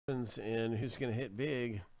And who's going to hit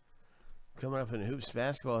big coming up in Hoops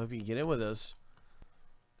Basketball. Hope you can get in with us.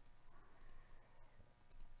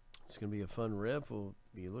 It's going to be a fun rip. We'll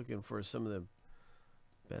be looking for some of the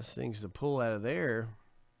best things to pull out of there.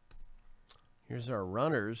 Here's our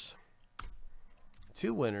runners.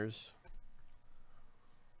 2 winners.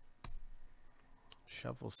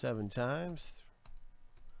 Shuffle 7 times.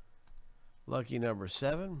 Lucky number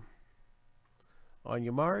 7. On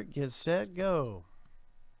your mark, get set, go.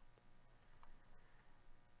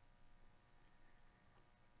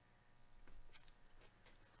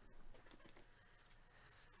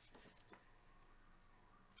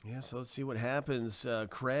 Yeah, so let's see what happens.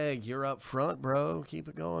 Craig, you're up front, bro. Keep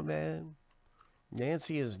it going, man.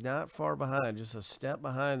 Nancy is not far behind, just a step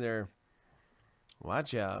behind there.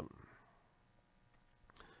 Watch out.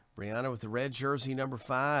 Brianna with the red jersey, number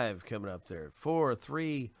 5, coming up there. 4,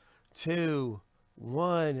 3, 2,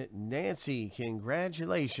 1. Nancy,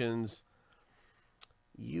 congratulations.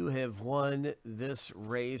 You have won this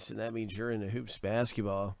race, and that means you're in the Hoops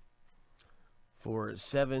Basketball for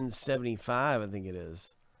 $775, I think it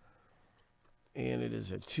is. And it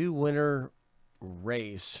is a 2-winner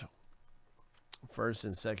race. First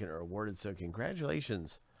and second are awarded, so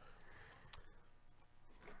congratulations.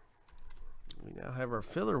 We now have our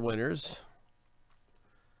filler winners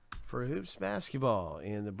for Hoops Basketball,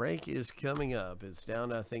 and the break is coming up. It's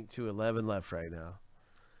down, I think, to 11 left right now.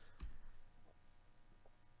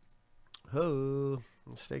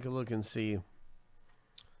 Let's take a look and see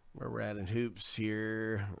where we're at in Hoops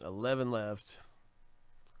here. 11 left.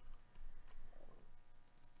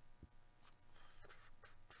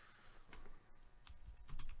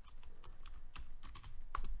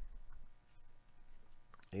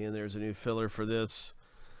 And there's a new filler for this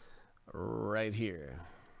right here.